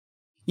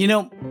You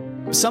know,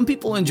 some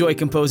people enjoy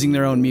composing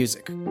their own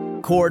music,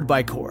 chord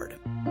by chord,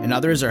 and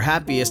others are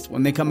happiest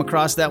when they come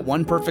across that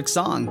one perfect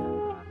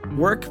song.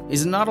 Work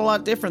is not a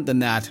lot different than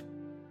that.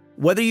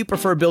 Whether you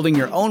prefer building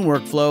your own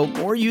workflow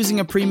or using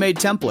a pre-made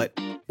template,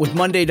 with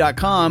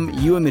Monday.com,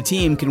 you and the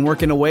team can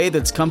work in a way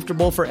that's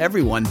comfortable for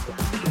everyone.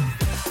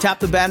 Tap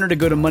the banner to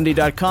go to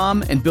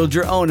Monday.com and build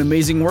your own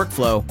amazing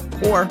workflow,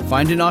 or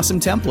find an awesome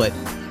template.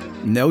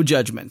 No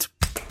judgment.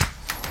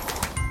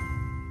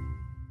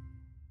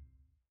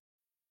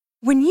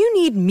 When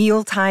you need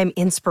mealtime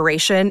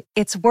inspiration,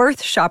 it's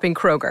worth shopping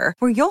Kroger,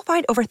 where you'll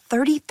find over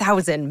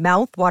 30,000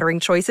 mouth-watering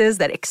choices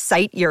that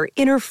excite your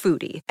inner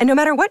foodie. And no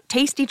matter what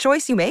tasty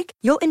choice you make,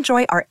 you'll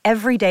enjoy our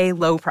everyday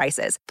low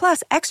prices,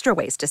 plus extra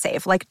ways to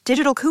save, like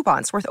digital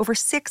coupons worth over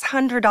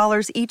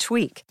 $600 each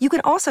week. You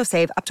can also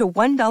save up to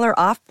 $1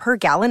 off per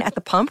gallon at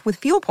the pump with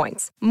fuel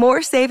points.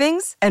 More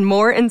savings and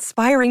more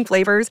inspiring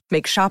flavors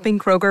make shopping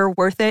Kroger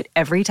worth it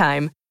every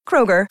time.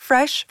 Kroger,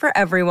 fresh for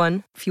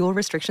everyone. Fuel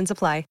restrictions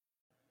apply.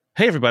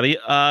 Hey, everybody.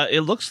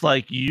 It looks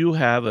like you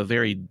have a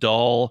very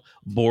dull,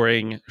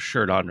 boring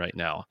shirt on right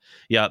now.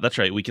 Yeah, that's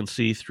right. We can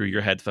see through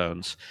your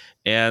headphones.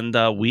 And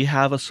we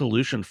have a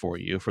solution for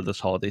you for this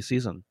holiday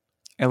season.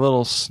 A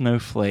little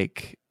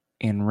snowflake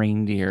and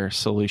reindeer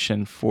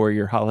solution for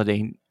your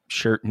holiday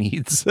shirt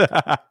needs.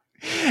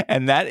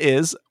 And that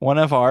is one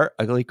of our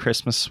ugly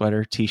Christmas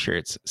sweater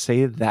t-shirts.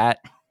 Say that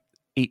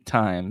 8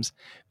 times,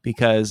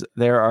 because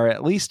there are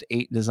at least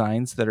 8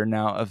 designs that are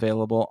now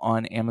available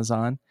on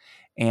Amazon.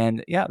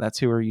 And yeah, that's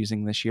who we're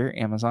using this year,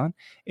 Amazon.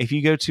 If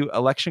you go to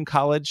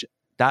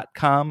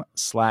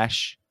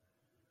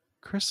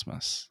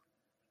electioncollege.com/Christmas,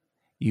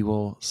 you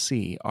will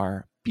see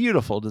our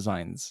beautiful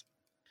designs.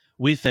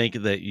 We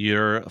think that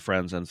your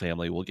friends and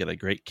family will get a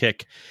great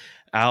kick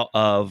out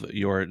of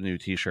your new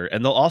t-shirt.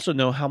 And they'll also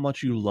know how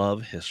much you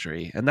love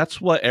history. And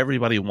that's what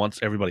everybody wants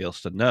everybody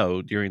else to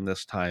know during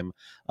this time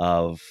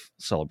of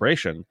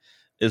celebration.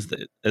 Is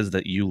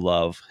that you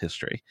love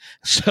history.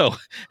 So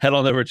head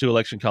on over to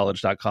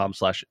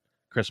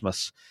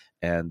electioncollege.com/Christmas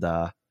and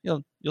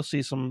you'll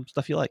see some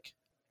stuff you like.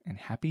 And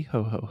happy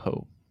ho ho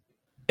ho.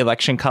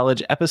 Election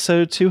College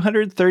episode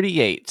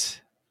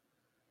 238.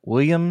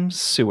 William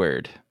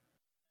Seward.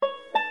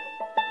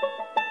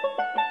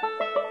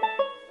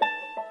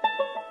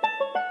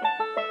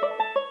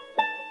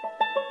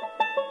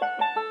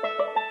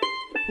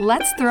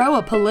 Let's throw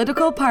a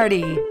political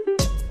party.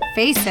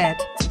 Face it,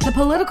 the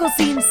political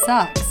scene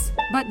sucks,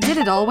 but did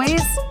it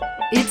always?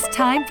 It's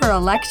time for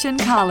Election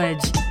College,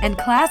 and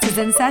class is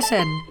in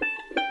session.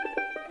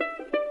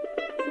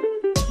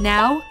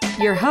 Now,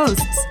 your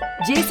hosts,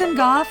 Jason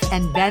Goff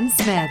and Ben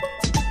Smith.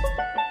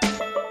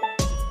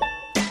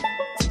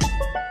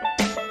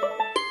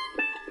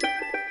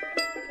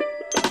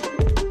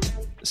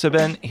 So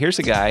Ben, here's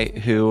a guy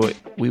who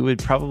we would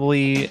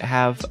probably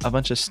have a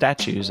bunch of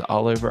statues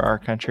all over our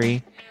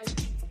country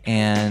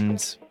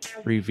and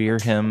revere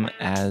him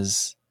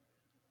as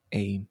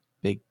a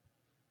big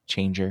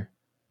changer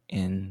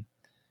in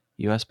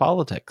U.S.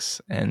 politics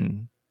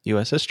and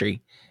U.S.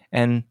 history.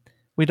 And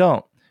we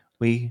don't.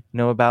 We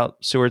know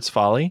about Seward's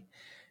Folly.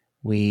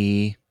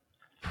 We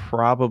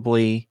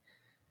probably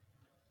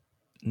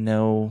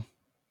know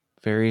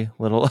very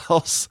little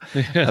else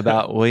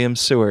about William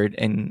Seward.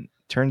 And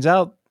turns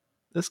out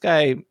this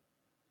guy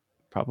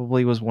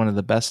probably was one of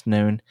the best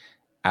known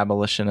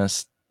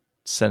abolitionist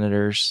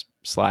senators /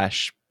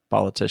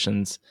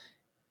 politicians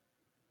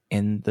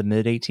in the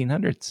mid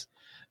 1800s.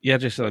 Yeah,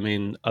 Jason, I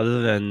mean,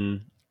 other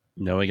than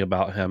knowing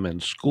about him in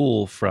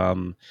school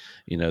from,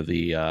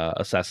 the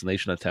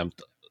assassination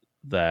attempt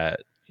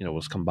that,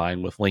 was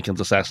combined with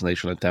Lincoln's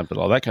assassination attempt and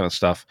all that kind of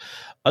stuff.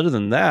 Other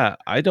than that,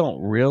 I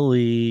don't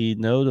really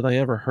know that I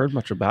ever heard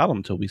much about him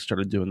until we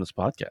started doing this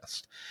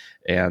podcast.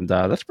 And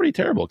that's pretty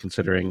terrible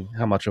considering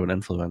how much of an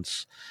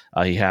influence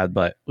he had,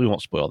 but we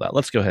won't spoil that.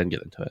 Let's go ahead and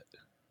get into it.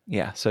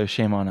 Yeah, so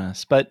shame on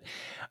us. But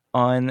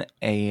on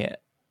a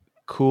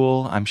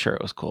cool, I'm sure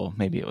it was cool,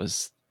 maybe it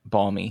was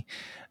balmy,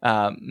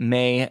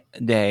 May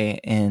Day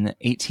in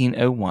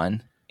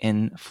 1801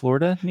 in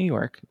Florida, New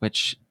York,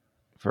 which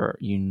for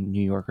you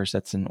New Yorkers,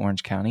 that's in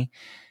Orange County,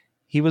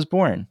 he was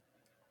born,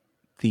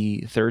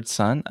 the third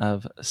son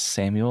of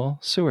Samuel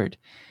Seward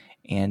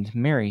and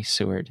Mary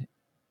Seward.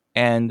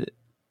 And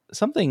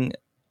something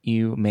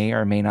you may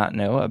or may not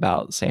know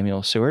about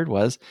Samuel Seward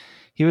was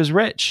he was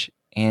rich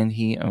and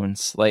he owned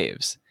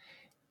slaves.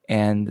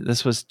 And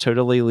this was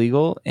totally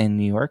legal in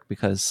New York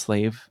because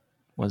slave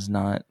was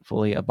not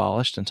fully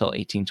abolished until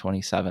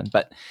 1827.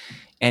 But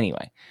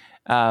anyway,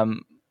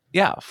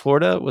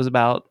 Florida was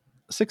about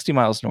 60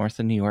 miles north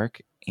of New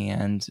York,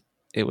 and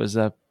it was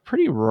a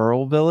pretty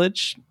rural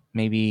village,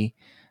 maybe,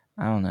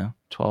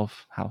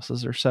 12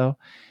 houses or so.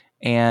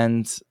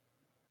 And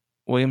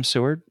William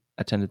Seward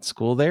attended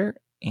school there,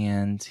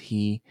 and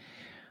he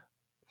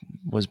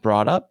was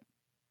brought up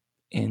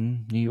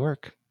in New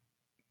York.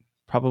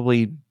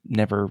 Probably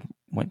never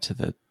went to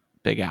the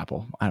Big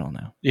Apple. I don't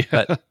know. Yeah.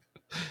 But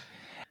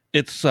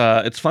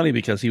It's funny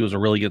because he was a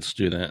really good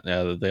student.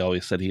 They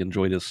always said he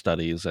enjoyed his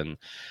studies, and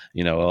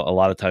a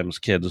lot of times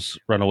kids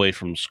run away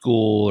from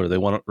school or they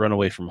want to run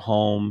away from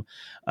home.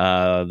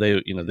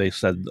 They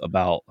said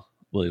about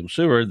William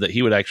Seward that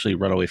he would actually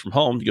run away from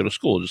home to go to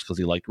school just because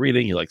he liked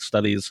reading, he liked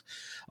studies,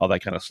 all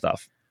that kind of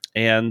stuff.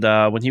 And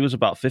when he was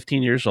about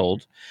 15 years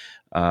old,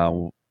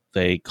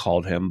 they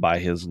called him by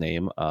his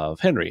name of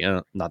Henry,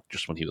 and not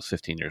just when he was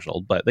 15 years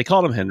old, but they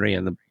called him Henry.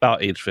 And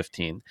about age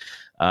 15,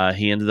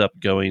 he ended up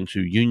going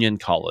to Union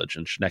College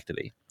in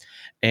Schenectady.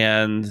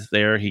 And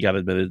there he got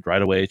admitted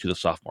right away to the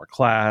sophomore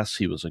class.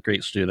 He was a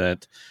great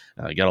student.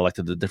 He got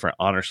elected to different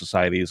honor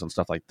societies and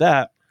stuff like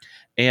that.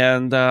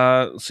 And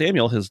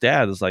Samuel, his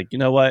dad, is like, you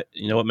know what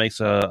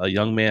makes a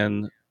young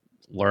man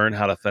learn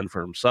how to fend for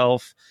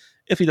himself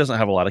if he doesn't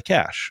have a lot of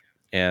cash.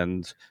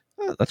 And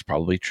that's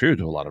probably true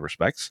to a lot of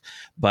respects.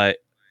 But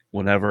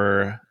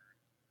whenever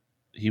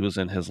he was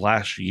in his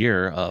last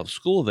year of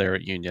school there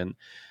at Union,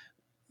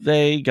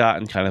 they got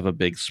in kind of a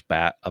big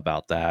spat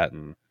about that,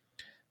 and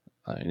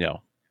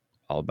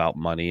all about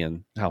money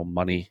and how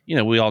money,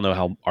 we all know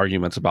how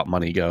arguments about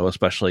money go,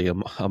 especially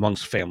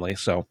amongst family.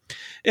 So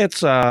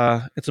it's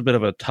a bit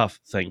of a tough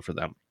thing for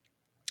them.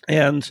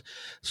 And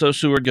so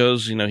Seward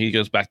goes, he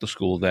goes back to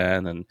school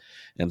then and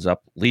ends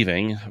up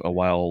leaving a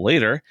while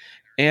later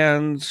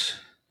and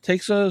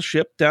takes a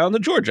ship down to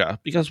Georgia,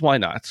 because why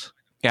not?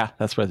 Yeah,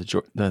 that's where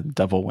the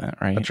devil went,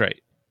 right? That's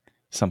right.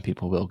 Some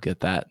people will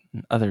get that,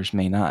 others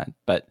may not.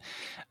 But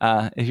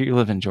if you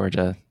live in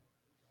Georgia,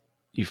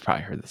 you've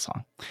probably heard the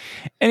song.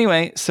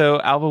 Anyway, so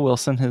Alva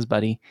Wilson, his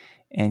buddy,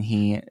 and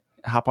he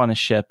hop on a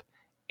ship,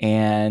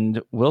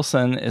 and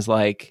Wilson is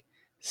like,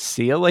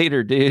 see you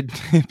later, dude,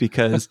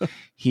 because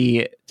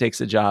he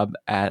takes a job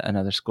at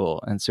another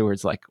school. And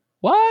Seward's like,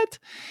 what?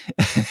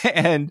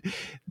 And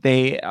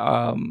they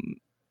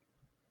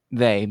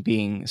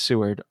being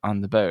Seward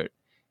on the boat,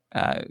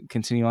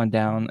 continue on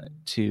down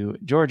to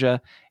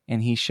Georgia,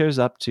 and he shows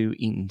up to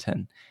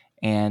Eatonton.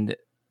 And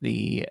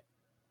the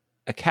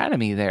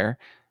academy there,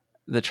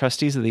 the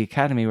trustees of the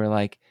academy were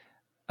like,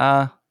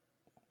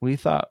 we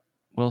thought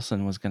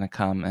Wilson was going to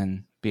come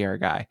and be our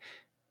guy.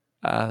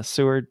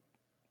 Seward,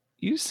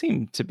 you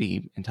seem to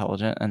be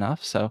intelligent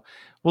enough, so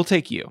we'll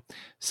take you.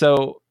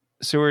 So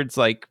Seward's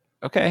like,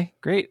 okay,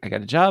 great. I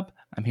got a job.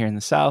 I'm here in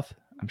the South.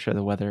 I'm sure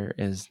the weather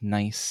is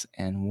nice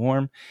and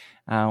warm.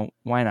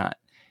 Why not?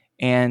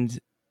 And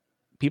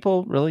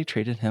people really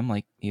treated him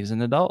like he was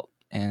an adult,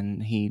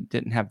 and he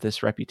didn't have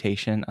this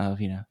reputation of,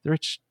 the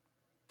rich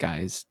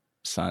guy's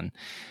son.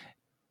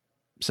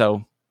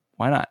 So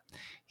why not?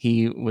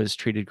 He was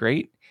treated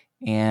great.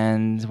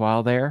 And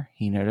while there,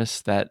 he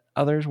noticed that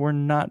others were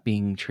not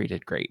being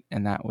treated great.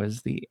 And that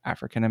was the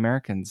African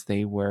Americans.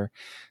 They were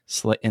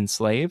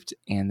enslaved,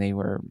 and they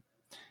were,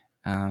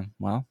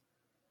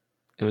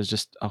 it was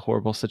just a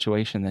horrible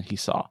situation that he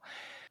saw.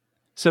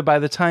 So by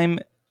the time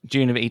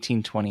June of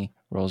 1820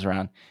 rolls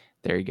around,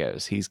 there he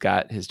goes. He's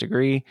got his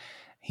degree.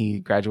 He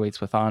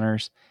graduates with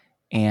honors,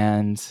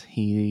 and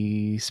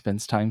he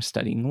spends time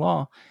studying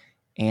law.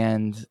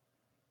 And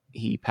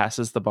he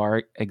passes the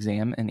bar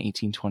exam in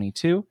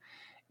 1822.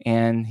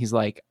 And he's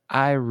like,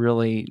 I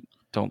really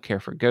don't care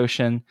for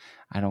Goshen.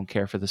 I don't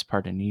care for this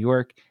part of New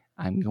York.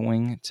 I'm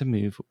going to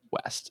move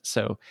west.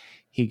 So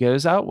he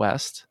goes out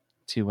west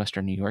to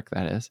Western New York,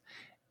 that is,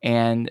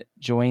 and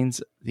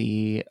joins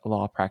the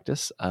law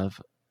practice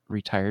of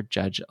retired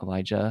Judge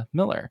Elijah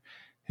Miller,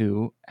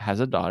 who has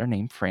a daughter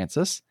named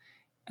Frances,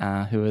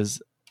 who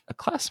is a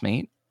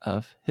classmate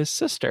of his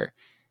sister,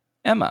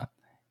 Emma.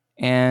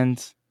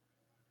 And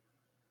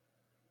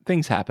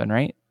things happen,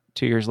 right?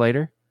 2 years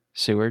later,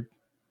 Seward,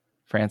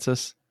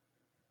 Frances,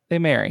 they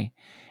marry.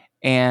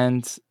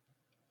 And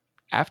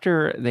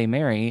after they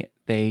marry,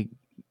 they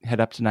head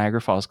up to Niagara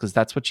Falls, because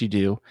that's what you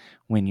do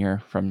when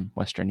you're from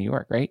Western New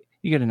York, right?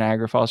 You go to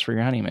Niagara Falls for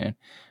your honeymoon.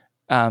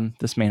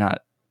 This may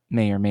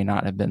or may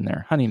not have been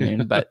their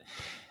honeymoon, but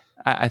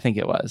I think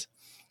it was.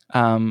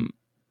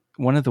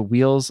 One of the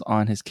wheels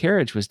on his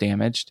carriage was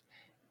damaged,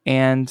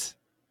 and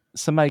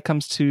somebody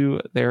comes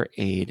to their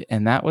aid,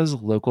 and that was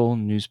local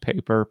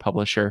newspaper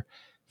publisher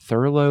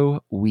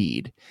Thurlow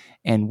Weed.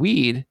 And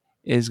Weed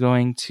is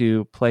going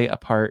to play a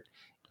part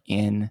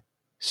in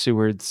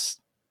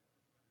Seward's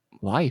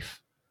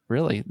life,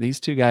 really. These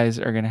two guys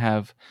are going to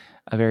have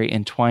a very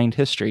entwined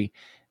history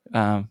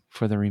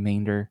for the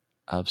remainder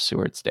of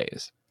Seward's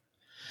days.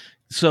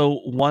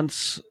 So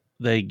once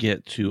they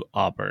get to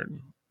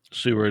Auburn,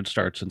 Seward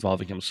starts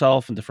involving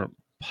himself in different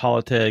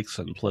politics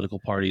and political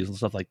parties and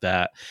stuff like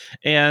that.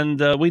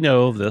 And we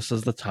know this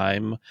as the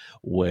time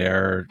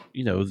where,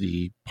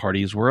 the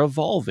parties were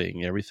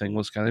evolving. Everything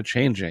was kind of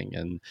changing,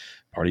 and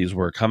parties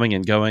were coming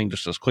and going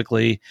just as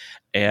quickly.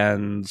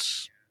 And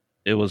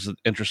it was an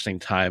interesting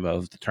time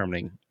of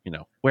determining,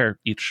 where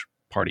each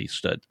party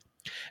stood.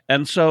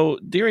 And so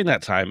during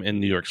that time in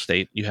New York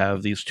State, you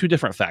have these two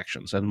different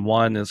factions, and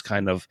one is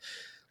kind of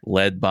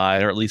led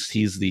by, or at least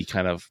he's the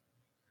kind of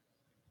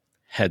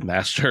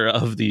headmaster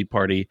of the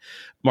party,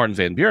 Martin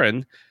Van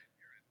Buren,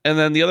 And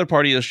then the other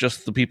party is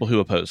just the people who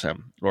oppose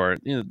him, or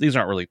these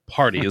aren't really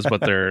parties,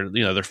 but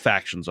they're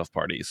factions of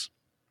parties.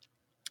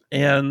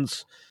 And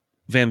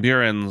Van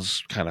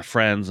Buren's kind of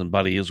friends and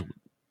buddies,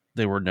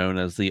 they were known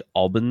as the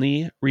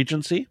Albany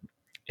Regency.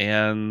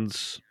 And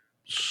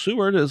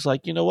Seward is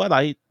like, you know what?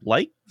 I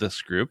like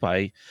this group.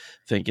 I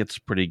think it's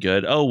pretty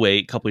good. Oh,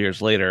 wait, a couple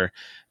years later,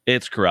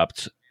 it's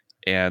corrupt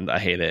and I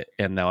hate it.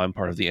 And now I'm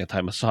part of the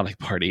Anti-Masonic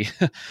Party.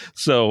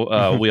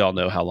 So we all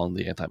know how long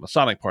the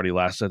Anti-Masonic Party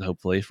lasted,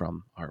 hopefully,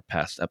 from our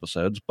past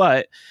episodes.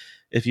 But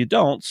if you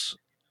don't,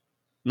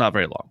 not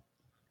very long.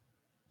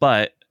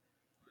 But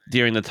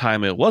during the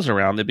time it was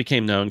around, it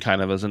became known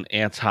kind of as an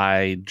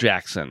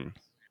anti-Jackson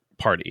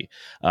party.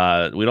 We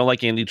don't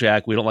like Andy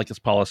Jack. We don't like his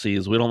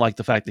policies. We don't like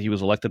the fact that he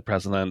was elected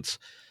president.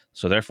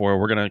 So therefore,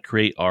 we're going to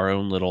create our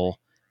own little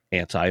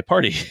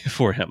anti-party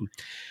for him.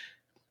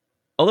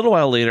 A little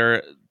while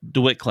later,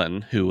 DeWitt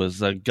Clinton, who was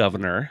the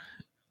governor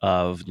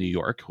of New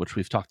York, which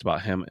we've talked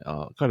about him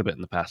quite a bit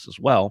in the past as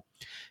well,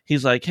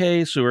 he's like,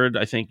 hey, Seward,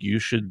 I think you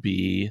should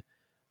be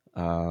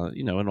in a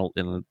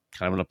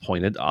kind of an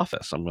appointed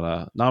office. I'm going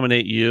to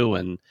nominate you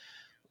and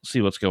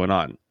see what's going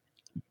on.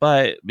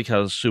 But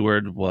because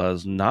Seward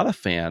was not a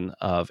fan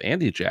of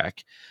Andy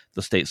Jack,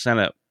 the state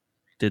Senate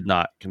did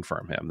not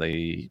confirm him.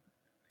 They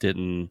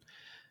didn't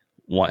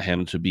want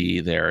him to be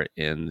there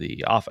in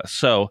the office.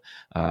 So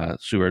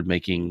Seward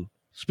making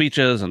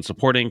speeches and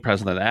supporting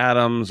President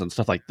Adams and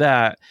stuff like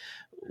that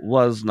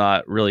was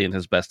not really in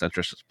his best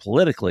interest,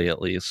 politically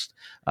at least,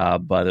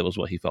 but it was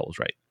what he felt was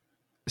right.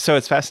 So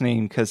it's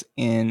fascinating because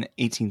in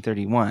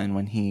 1831,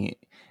 when he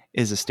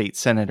is a state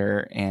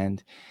senator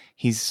and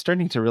he's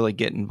starting to really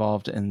get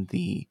involved in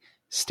the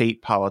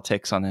state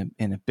politics in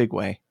a big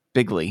way,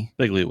 bigly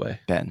way,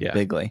 Ben, yeah.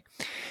 Bigly.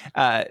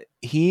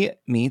 He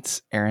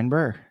meets Aaron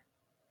Burr.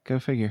 Go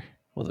figure.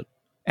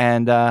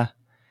 And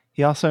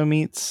he also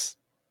meets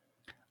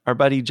our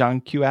buddy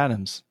John Q.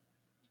 Adams.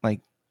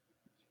 Like,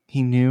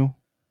 he knew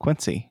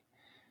Quincy.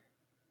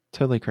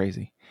 Totally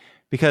crazy.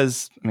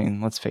 Because, I mean,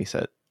 let's face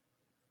it,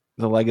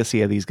 the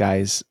legacy of these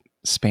guys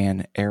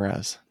span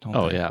eras, don't they?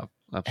 Oh, yeah,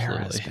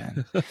 absolutely.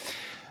 Eras,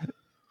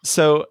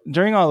 So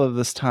during all of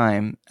this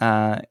time,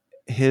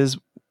 he's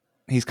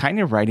kind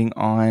of riding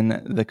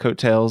on the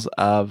coattails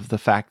of the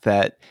fact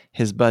that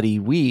his buddy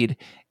Weed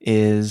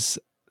is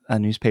a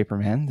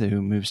newspaperman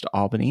who moves to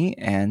Albany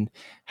and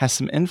has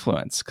some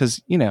influence.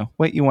 Because,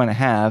 what you want to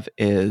have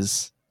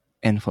is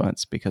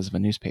influence because of a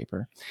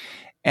newspaper.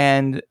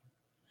 And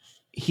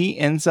he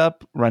ends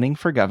up running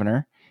for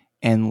governor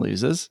and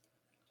loses.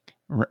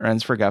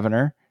 Runs for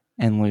governor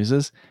and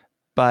loses.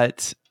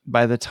 But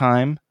by the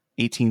time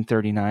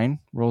 1839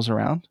 rolls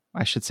around,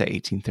 I should say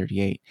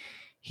 1838,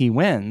 he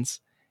wins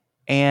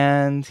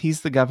and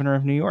he's the governor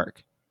of New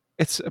York.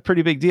 It's a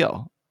pretty big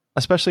deal,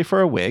 especially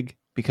for a Whig,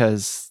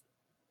 because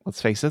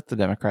let's face it, the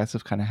Democrats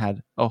have kind of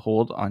had a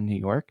hold on New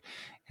York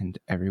and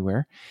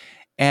everywhere.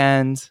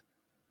 And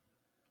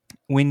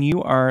when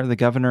you are the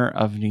governor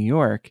of New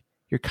York,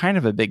 you're kind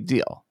of a big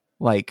deal.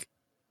 Like,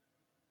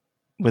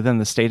 within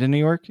the state of New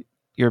York,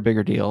 you're a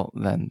bigger deal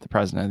than the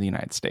president of the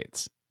United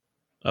States.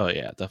 Oh,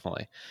 yeah,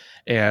 definitely.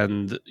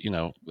 And,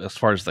 as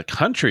far as the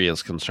country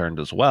is concerned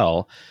as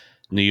well,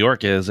 New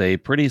York is a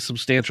pretty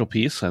substantial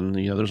piece. And,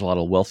 there's a lot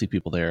of wealthy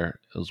people there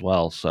as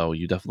well. So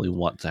you definitely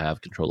want to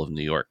have control of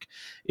New York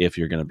if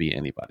you're going to be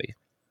anybody.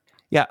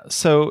 Yeah.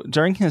 So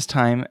during his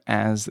time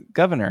as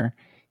governor,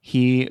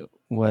 he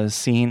was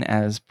seen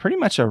as pretty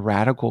much a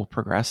radical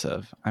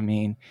progressive. I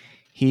mean,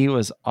 he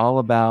was all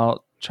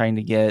about trying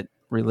to get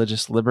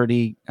religious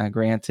liberty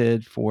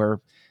granted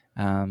for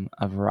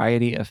a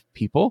variety of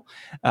people.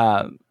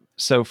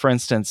 So, for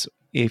instance,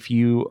 if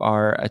you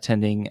are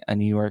attending a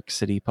New York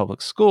City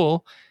public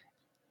school,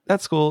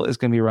 that school is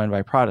going to be run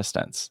by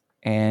Protestants,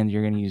 and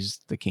you're going to use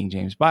the King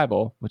James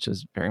Bible, which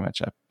is very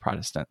much a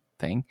Protestant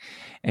thing.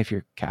 If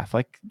you're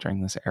Catholic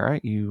during this era,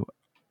 you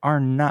are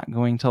not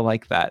going to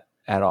like that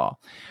at all.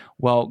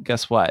 Well,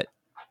 guess what?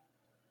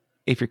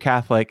 If you're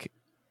Catholic,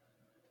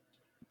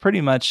 pretty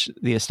much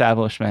the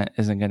establishment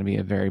isn't going to be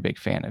a very big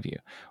fan of you.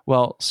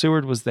 Well,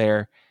 Seward was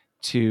there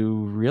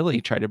to really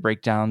try to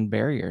break down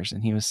barriers.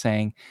 And he was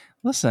saying,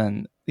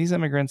 listen, these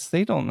immigrants,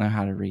 they don't know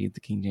how to read the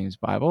King James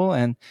Bible,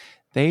 and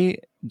they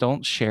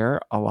don't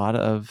share a lot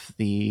of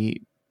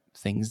the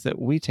things that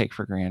we take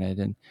for granted.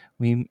 And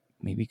we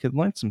maybe could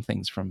learn some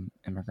things from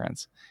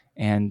immigrants.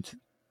 And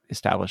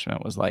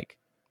establishment was like,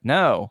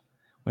 no,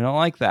 we don't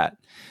like that.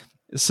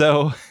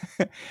 So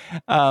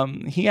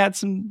he had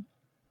some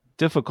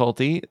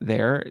difficulty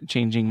there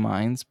changing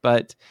minds,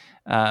 but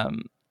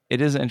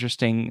it is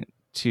interesting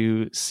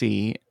to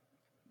see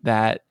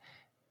that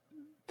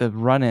the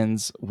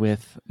run-ins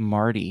with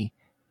Marty,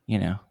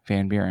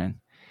 Van Buren,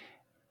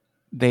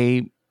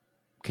 they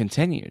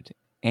continued,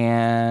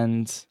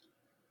 and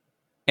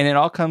it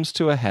all comes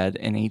to a head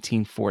in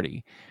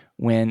 1840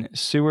 when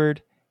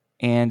Seward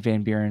and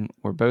Van Buren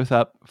were both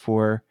up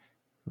for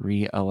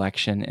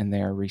re-election in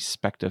their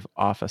respective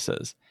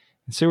offices.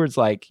 And Seward's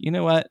like, you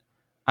know what?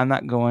 I'm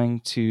not going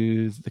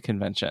to the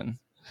convention.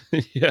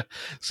 Yeah.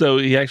 So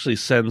he actually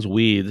sends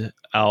Weed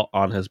out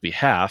on his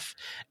behalf.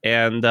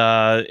 And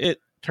it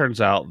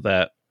turns out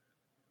that,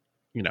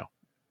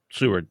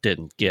 Seward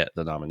didn't get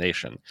the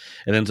nomination.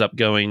 It ends up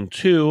going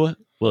to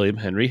William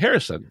Henry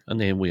Harrison, a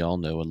name we all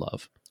know and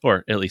love.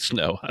 Or at least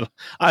know.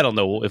 I don't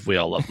know if we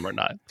all love him or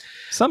not.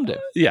 Some do.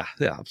 Yeah,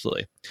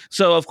 absolutely.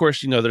 So, of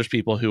course, there's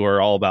people who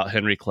are all about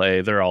Henry Clay.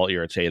 They're all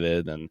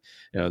irritated. And,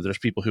 there's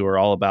people who are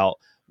all about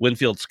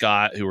Winfield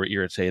Scott who are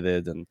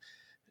irritated. And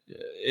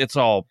it's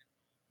all,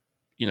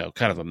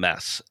 kind of a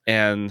mess.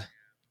 And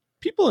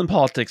people in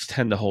politics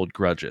tend to hold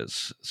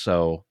grudges.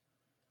 So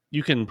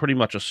you can pretty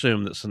much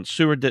assume that since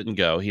Seward didn't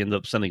go, he ended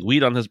up sending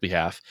Weed on his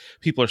behalf.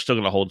 People are still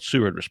going to hold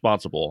Seward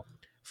responsible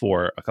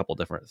for a couple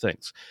different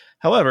things.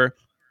 However,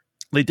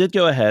 they did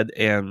go ahead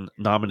and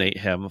nominate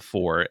him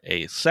for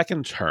a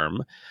second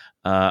term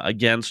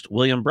against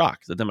William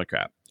Brock, the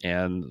Democrat.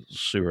 And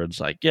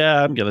Seward's like,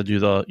 yeah, I'm going to do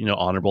the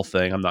honorable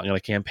thing. I'm not going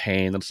to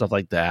campaign and stuff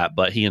like that.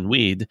 But he and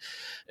Weed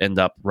end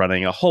up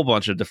running a whole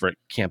bunch of different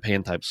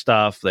campaign type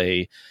stuff.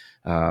 They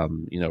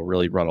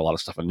really run a lot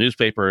of stuff in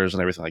newspapers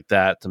and everything like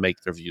that to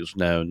make their views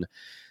known.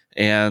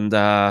 And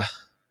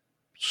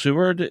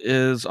Seward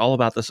is all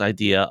about this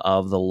idea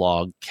of the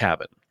log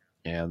cabin.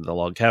 And the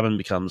log cabin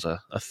becomes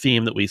a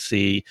theme that we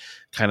see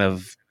kind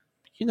of,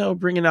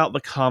 bringing out the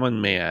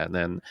common man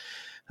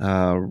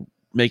and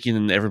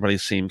making everybody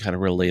seem kind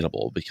of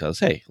relatable because,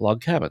 hey,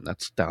 log cabin,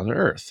 that's down to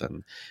earth.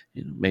 And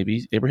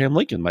maybe Abraham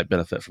Lincoln might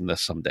benefit from this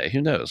someday.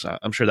 Who knows?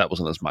 I'm sure that was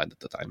in his mind at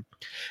the time.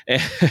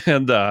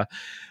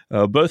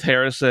 And both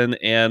Harrison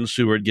and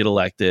Seward get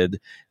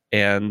elected.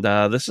 And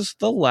this is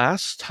the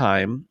last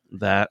time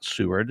that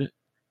Seward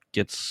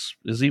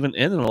is even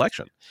in an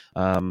election.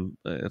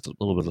 It's a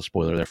little bit of a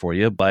spoiler there for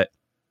you, but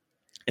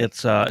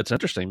it's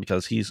interesting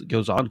because he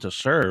goes on to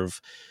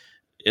serve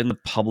in the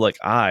public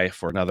eye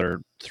for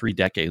another 3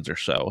 decades or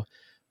so,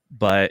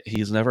 but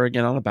he's never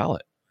again on a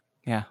ballot.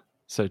 Yeah.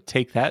 So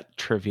take that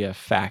trivia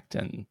fact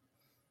and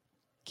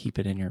keep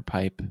it in your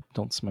pipe.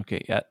 Don't smoke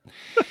it yet.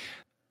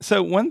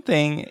 So one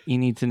thing you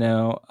need to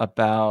know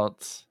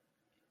about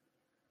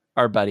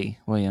our buddy,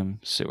 William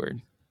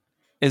Seward,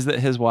 is that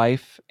his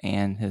wife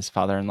and his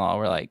father-in-law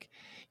were like,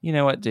 you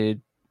know what,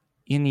 dude,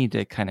 you need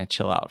to kind of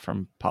chill out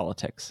from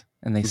politics.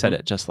 And they said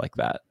it just like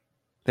that.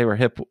 They were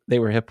hip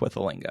with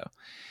the lingo.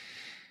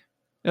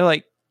 They're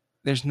like,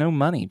 there's no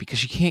money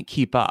because you can't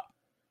keep up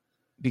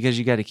because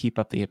you got to keep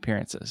up the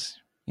appearances,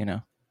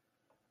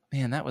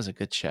 Man, that was a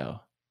good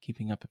show.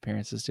 Keeping Up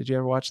Appearances. Did you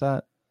ever watch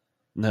that?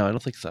 No, I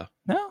don't think so.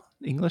 No?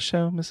 The English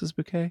show, Mrs.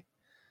 Bouquet?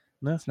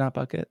 No. It's not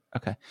Bucket?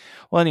 Okay.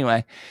 Well,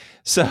 anyway,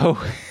 so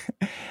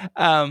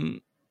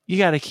you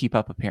got to keep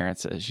up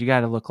appearances. You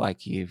got to look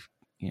like you've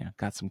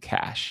got some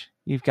cash.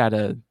 You've got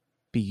to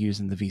be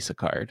using the Visa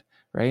card,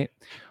 right?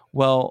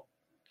 Well,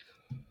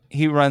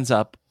 he runs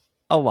up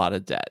a lot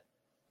of debt.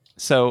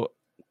 So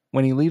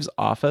when he leaves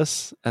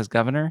office as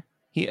governor,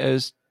 he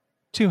owes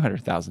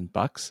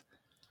 $200,000,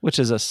 which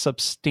is a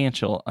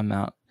substantial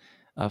amount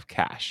of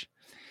cash.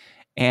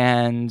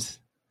 And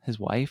his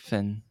wife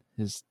and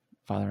his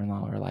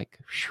father-in-law are like,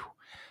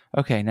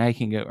 okay, now you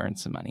can go earn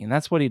some money. And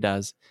that's what he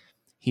does.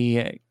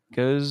 He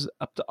goes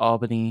up to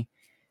Albany,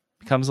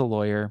 becomes a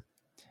lawyer,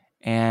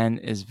 and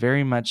is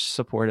very much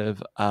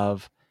supportive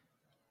of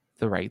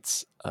the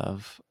rights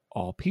of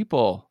all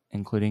people,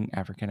 including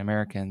African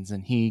Americans.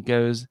 And he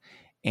goes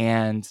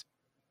and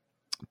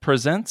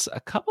presents a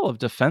couple of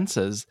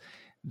defenses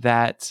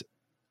that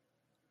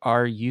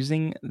are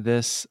using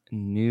this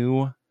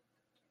new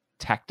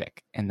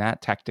tactic. And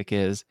that tactic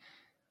is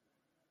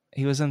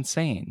he was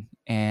insane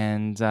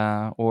and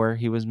or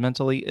he was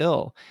mentally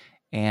ill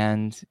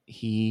and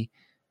he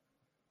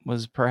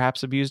was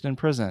perhaps abused in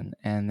prison,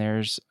 and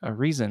there's a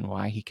reason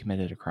why he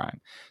committed a crime.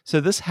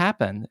 So this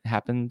happened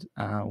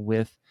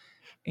with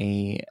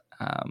a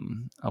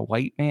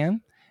white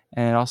man,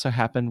 and it also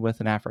happened with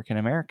an African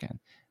American.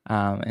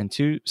 In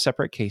 2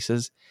 separate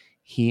cases,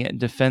 he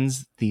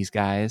defends these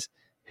guys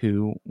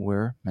who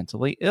were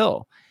mentally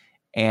ill,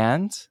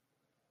 and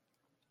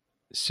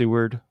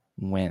Seward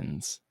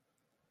wins.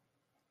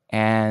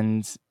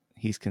 And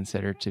he's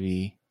considered to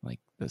be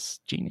like this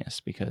genius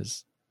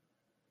because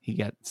he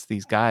gets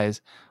these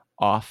guys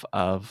off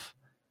of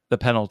the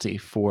penalty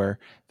for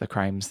the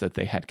crimes that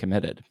they had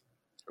committed.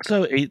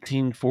 So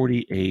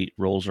 1848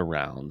 rolls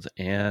around,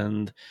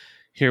 and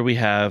here we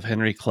have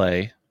Henry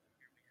Clay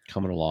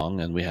coming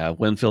along, and we have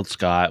Winfield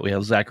Scott, we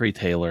have Zachary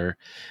Taylor,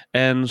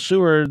 and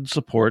Seward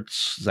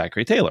supports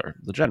Zachary Taylor,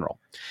 the general.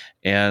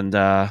 And,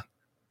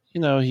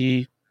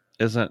 he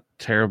isn't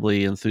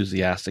terribly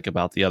enthusiastic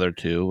about the other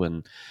two,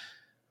 and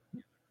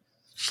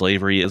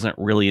slavery isn't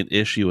really an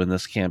issue in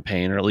this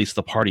campaign, or at least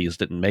the parties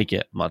didn't make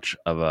it much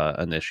of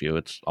an issue.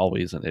 It's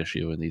always an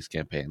issue in these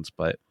campaigns.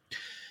 But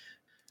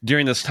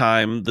during this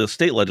time, the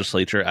state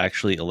legislature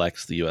actually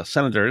elects the U.S.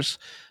 senators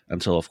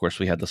until, of course,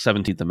 we had the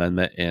 17th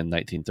Amendment in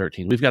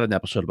 1913. We've got an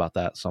episode about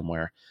that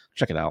somewhere.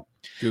 Check it out.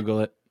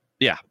 Google it.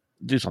 Yeah,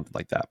 do something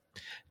like that.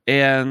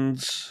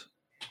 And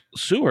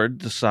Seward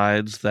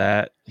decides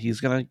that he's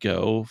going to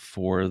go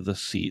for the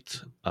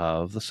seat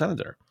of the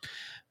senator.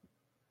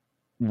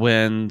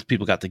 When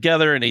people got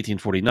together in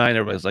 1849,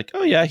 everybody's like,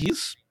 oh yeah,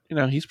 he's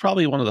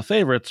probably one of the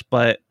favorites,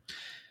 but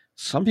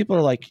some people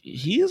are like,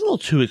 he is a little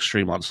too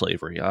extreme on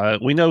slavery.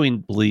 We know he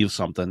believes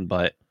something,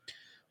 but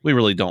we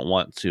really don't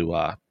want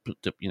to,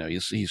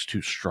 he's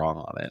too strong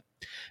on it.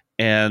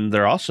 And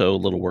they're also a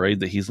little worried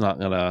that he's not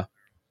going to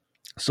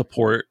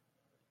support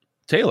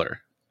Taylor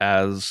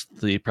as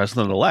the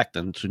president-elect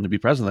and soon to be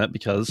president,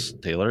 because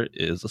Taylor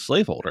is a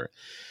slaveholder.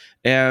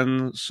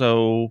 And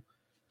so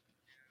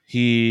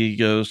he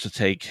goes to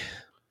take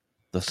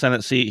the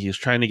Senate seat. He's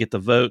trying to get the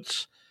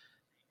votes.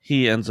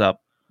 He ends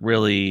up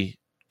really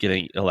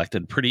getting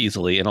elected pretty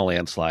easily in a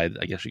landslide,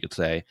 I guess you could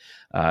say.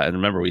 And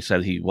remember, we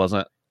said he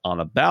wasn't on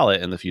a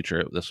ballot in the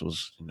future. This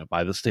was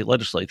by the state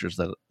legislatures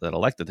that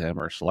elected him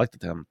or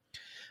selected him.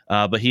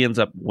 But he ends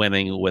up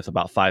winning with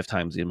about 5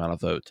 times the amount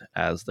of vote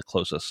as the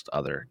closest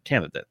other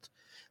candidate.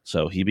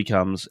 So he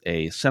becomes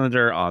a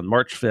senator on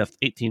March 5th,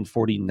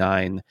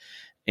 1849.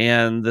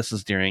 And this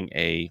is during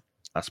a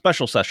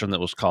special session that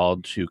was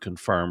called to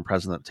confirm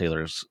President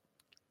Taylor's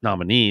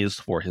nominees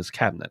for his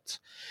cabinet.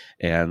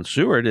 And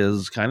Seward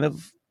is kind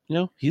of,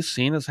 he's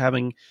seen as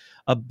having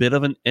a bit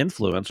of an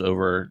influence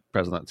over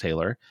President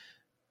Taylor.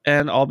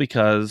 And all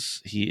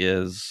because he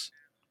is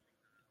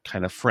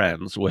kind of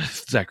friends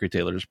with Zachary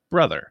Taylor's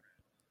brother.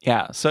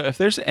 Yeah. So if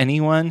there's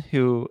anyone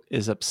who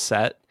is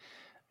upset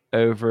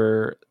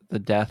over the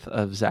death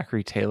of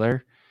Zachary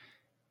Taylor,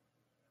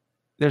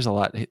 there's a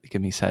lot that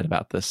can be said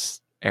about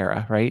this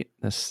era, right?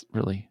 This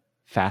really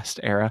fast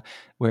era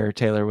where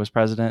Taylor was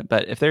president.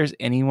 But if there's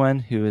anyone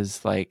who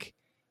is like,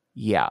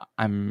 yeah,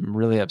 I'm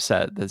really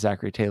upset that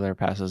Zachary Taylor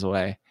passes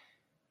away,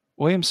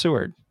 William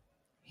Seward.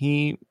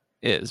 He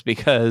is,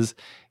 because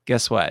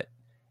guess what?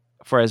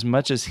 For as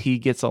much as he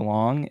gets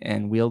along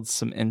and wields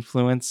some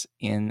influence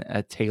in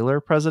a Taylor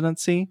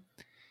presidency,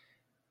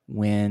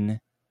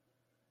 when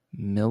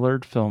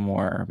Millard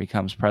Fillmore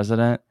becomes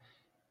president,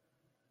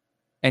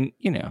 and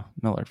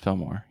Millard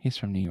Fillmore, he's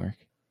from New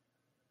York.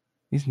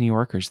 These New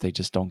Yorkers, they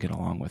just don't get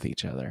along with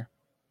each other.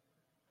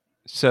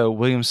 So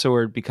William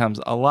Seward becomes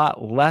a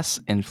lot less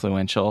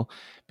influential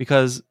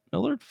because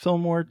Millard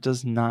Fillmore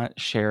does not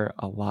share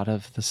a lot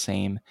of the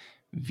same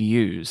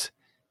views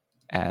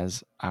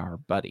as our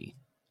buddy.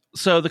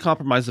 So the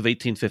Compromise of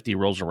 1850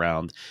 rolls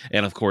around,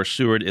 and of course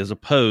Seward is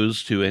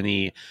opposed to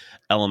any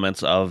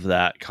elements of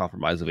that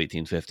Compromise of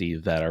 1850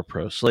 that are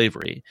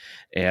pro-slavery.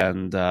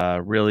 And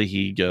really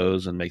he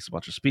goes and makes a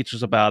bunch of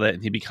speeches about it,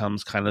 and he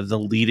becomes kind of the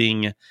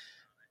leading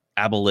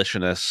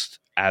abolitionist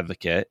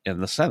advocate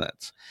in the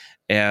Senate.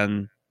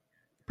 And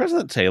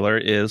President Taylor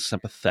is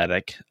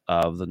sympathetic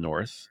of the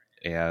North,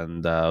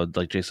 and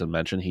like Jason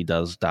mentioned, he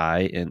does die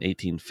in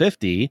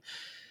 1850,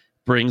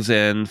 brings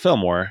in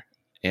Fillmore,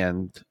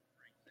 and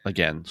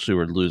again,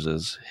 Seward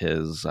loses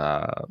his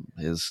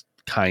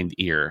kind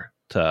ear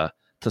to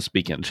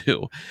speak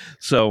into.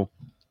 So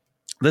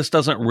this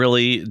doesn't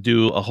really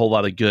do a whole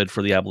lot of good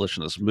for the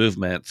abolitionist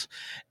movement,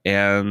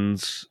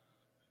 and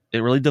it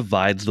really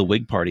divides the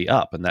Whig Party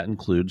up, and that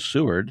includes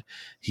Seward.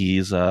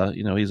 He's he's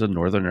a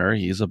Northerner.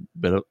 He's a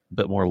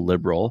bit more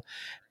liberal,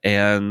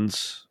 and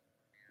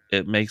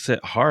it makes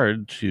it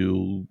hard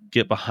to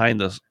get behind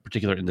a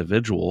particular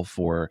individual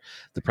for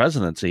the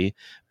presidency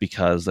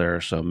because there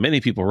are so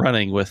many people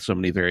running with so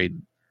many very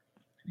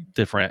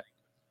different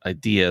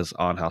ideas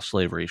on how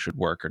slavery should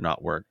work or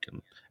not work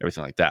and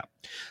everything like that.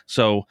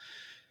 So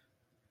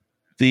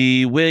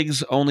the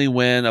Whigs only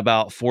win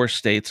about 4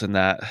 states in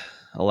that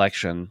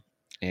election.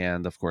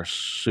 And of course,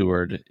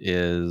 Seward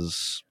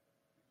is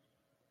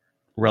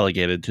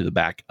relegated to the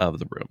back of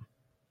the room.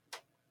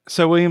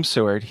 So William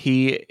Seward,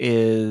 he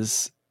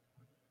is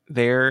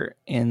there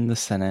in the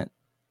Senate,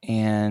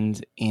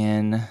 and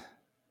in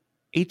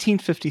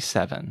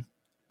 1857,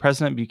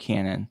 President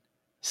Buchanan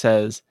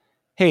says,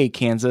 hey,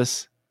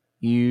 Kansas,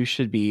 you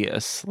should be a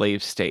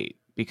slave state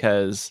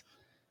because,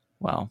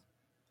 well,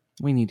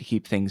 we need to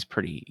keep things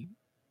pretty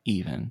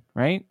even,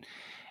 right?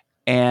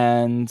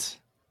 And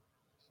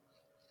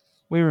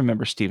we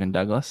remember Stephen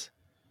Douglas.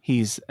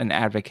 He's an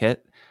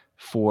advocate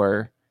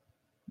for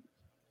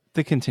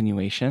the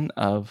continuation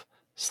of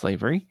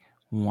slavery.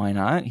 Why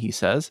not? He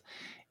says.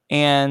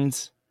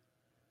 And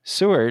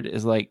Seward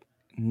is like,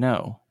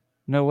 no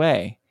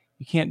way.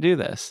 You can't do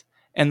this.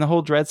 And the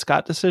whole Dred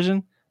Scott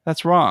decision,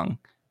 that's wrong.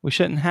 We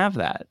shouldn't have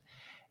that.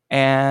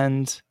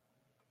 And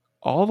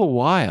all the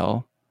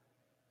while,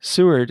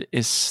 Seward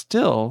is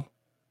still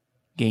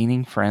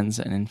gaining friends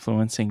and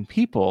influencing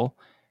people,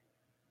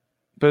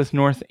 both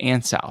North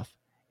and South.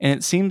 And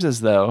it seems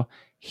as though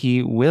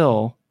he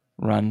will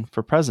run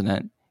for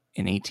president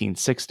in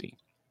 1860.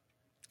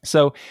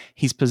 So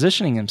he's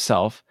positioning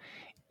himself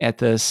at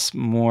this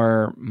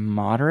more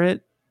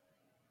moderate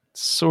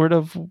sort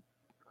of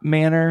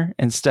manner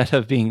instead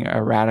of being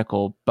a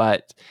radical.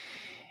 But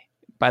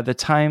by the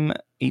time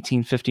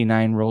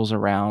 1859 rolls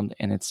around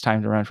and it's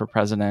time to run for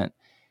president,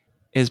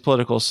 his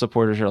political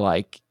supporters are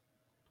like,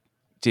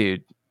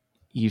 dude,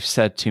 you've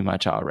said too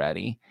much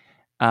already.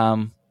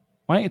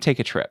 Why don't you take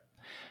a trip?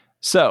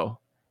 So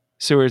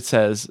Seward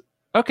says,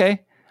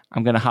 okay,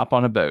 I'm going to hop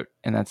on a boat.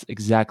 And that's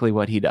exactly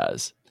what he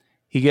does.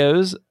 He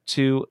goes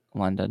to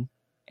London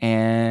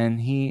and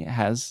he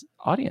has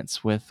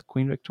audience with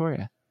Queen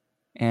Victoria.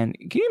 And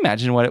can you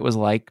imagine what it was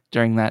like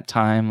during that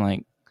time?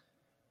 Like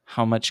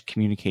how much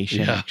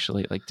communication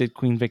actually, like did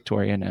Queen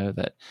Victoria know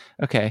that,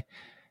 okay,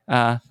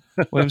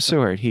 William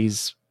Seward,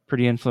 he's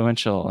pretty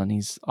influential and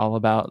he's all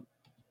about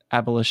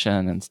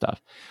abolition and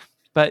stuff.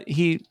 But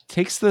he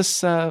takes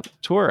this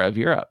tour of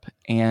Europe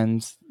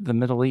and the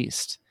Middle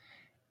East,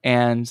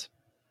 and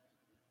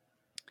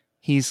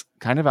he's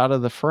kind of out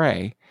of the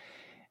fray.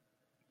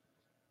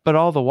 But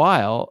all the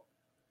while,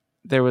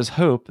 there was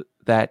hope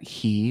that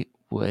he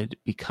would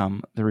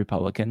become the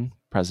Republican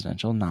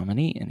presidential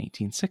nominee in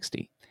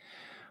 1860.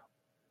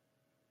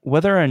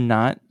 Whether or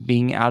not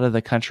being out of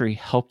the country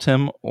helped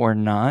him or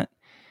not,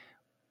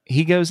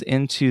 he goes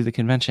into the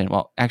convention.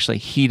 Well, actually,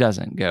 he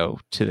doesn't go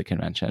to the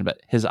convention, but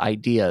his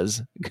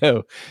ideas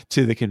go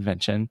to the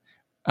convention,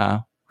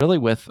 really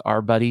with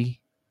our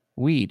buddy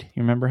Weed.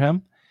 You remember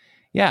him?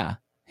 Yeah,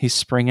 he's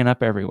springing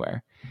up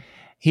everywhere.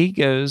 He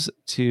goes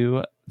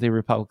to the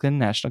Republican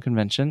National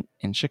Convention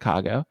in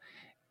Chicago,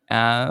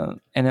 and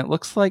it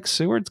looks like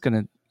Seward's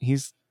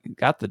he's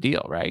got the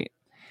deal, right?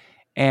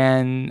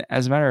 And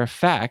as a matter of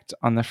fact,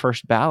 on the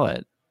first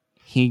ballot,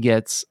 he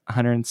gets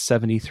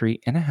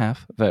 173.5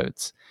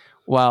 votes,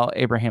 while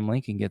Abraham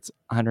Lincoln gets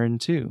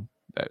 102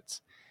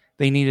 votes.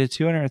 They needed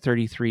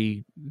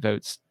 233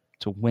 votes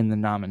to win the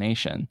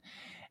nomination.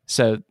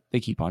 So they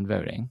keep on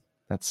voting.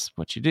 That's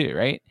what you do,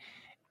 right?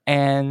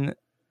 And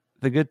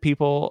the good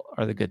people,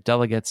 or the good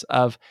delegates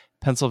of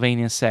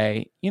Pennsylvania,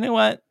 say, you know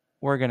what?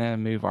 We're going to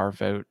move our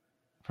vote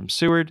from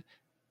Seward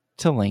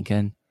to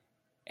Lincoln.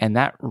 And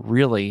that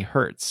really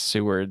hurts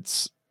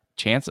Seward's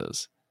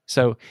chances.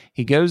 So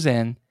he goes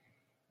in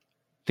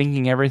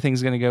thinking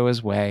everything's going to go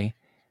his way.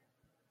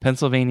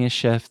 Pennsylvania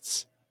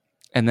shifts,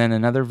 and then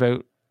another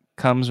vote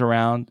comes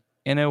around,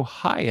 and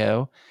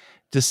Ohio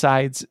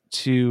decides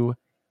to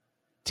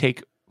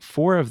take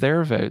 4 of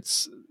their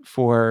votes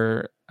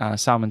for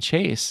Salmon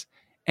Chase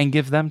and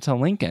give them to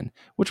Lincoln,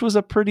 which was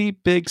a pretty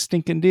big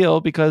stinking deal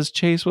because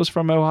Chase was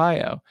from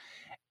Ohio.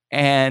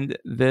 And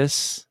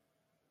this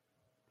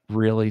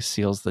really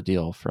seals the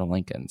deal for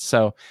Lincoln.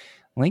 So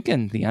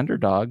Lincoln, the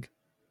underdog,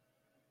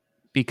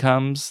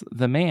 becomes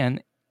the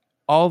man,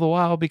 all the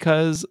while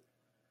because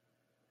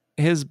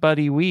his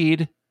buddy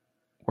Weed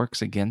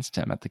works against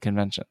him at the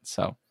convention.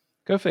 So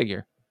go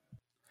figure.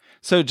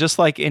 So just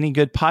like any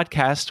good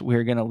podcast,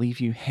 we're going to leave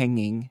you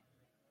hanging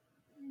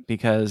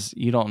because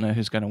you don't know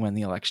who's going to win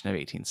the election of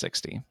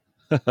 1860.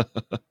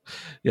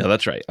 Yeah,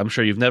 that's right. I'm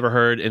sure you've never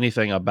heard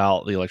anything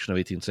about the election of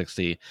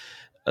 1860,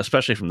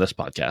 especially from this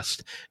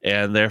podcast.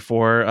 And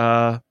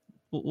therefore,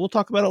 we'll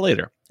talk about it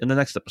later in the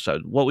next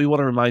episode. What we want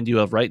to remind you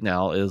of right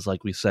now is,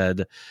 like we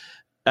said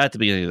at the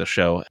beginning of the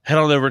show, head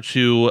on over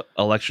to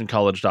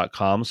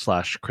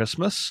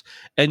electioncollege.com/Christmas,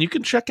 and you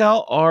can check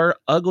out our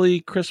ugly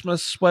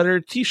Christmas sweater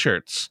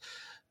t-shirts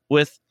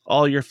with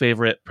all your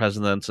favorite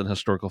presidents and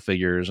historical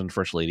figures and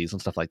first ladies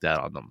and stuff like that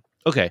on them.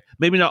 Okay,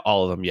 maybe not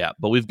all of them yet,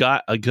 but we've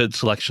got a good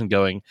selection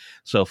going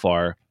so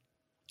far.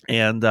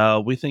 And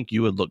we think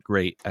you would look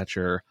great at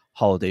your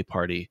holiday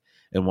party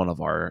in one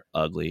of our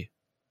ugly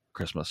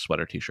Christmas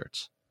sweater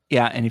t-shirts.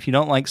 Yeah, and if you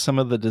don't like some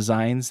of the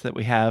designs that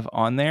we have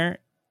on there,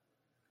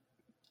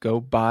 go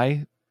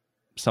buy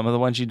some of the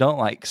ones you don't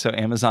like, so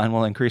Amazon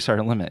will increase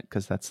our limit,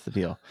 because that's the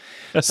deal.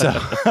 So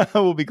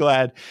we'll be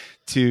glad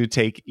to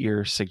take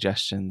your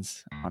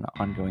suggestions on an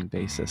ongoing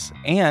basis.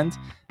 And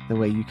the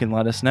way you can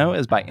let us know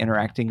is by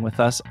interacting with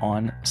us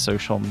on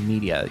social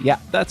media. Yeah,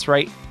 that's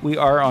right. We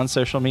are on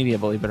social media,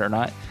 believe it or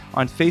not,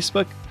 on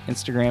Facebook,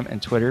 Instagram,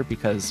 and Twitter,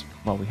 because,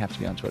 well, we have to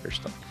be on Twitter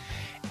still.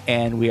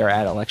 And we are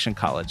at Election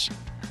College.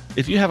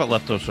 If you haven't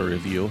left us a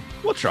review,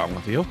 what's wrong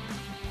with you?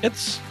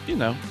 It's,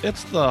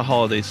 it's the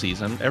holiday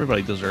season.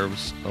 Everybody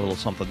deserves a little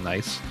something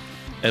nice.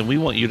 And we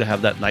want you to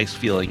have that nice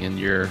feeling in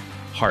your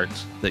heart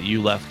that you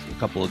left a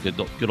couple of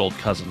good old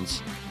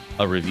cousins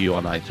a review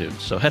on iTunes.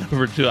 So head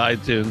over to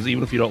iTunes,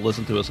 even if you don't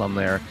listen to us on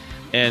there,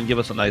 and give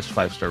us a nice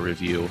 5-star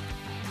review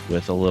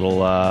with a little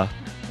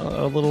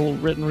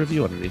written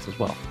review underneath as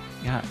well.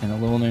 Yeah, and a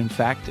little known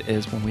fact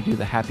is when we do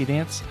the happy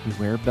dance, we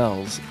wear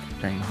bells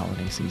during the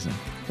holiday season.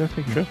 Go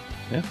figure. True.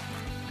 Yeah.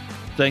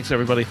 Thanks,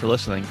 everybody, for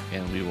listening,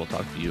 and we will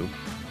talk to you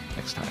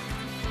next time.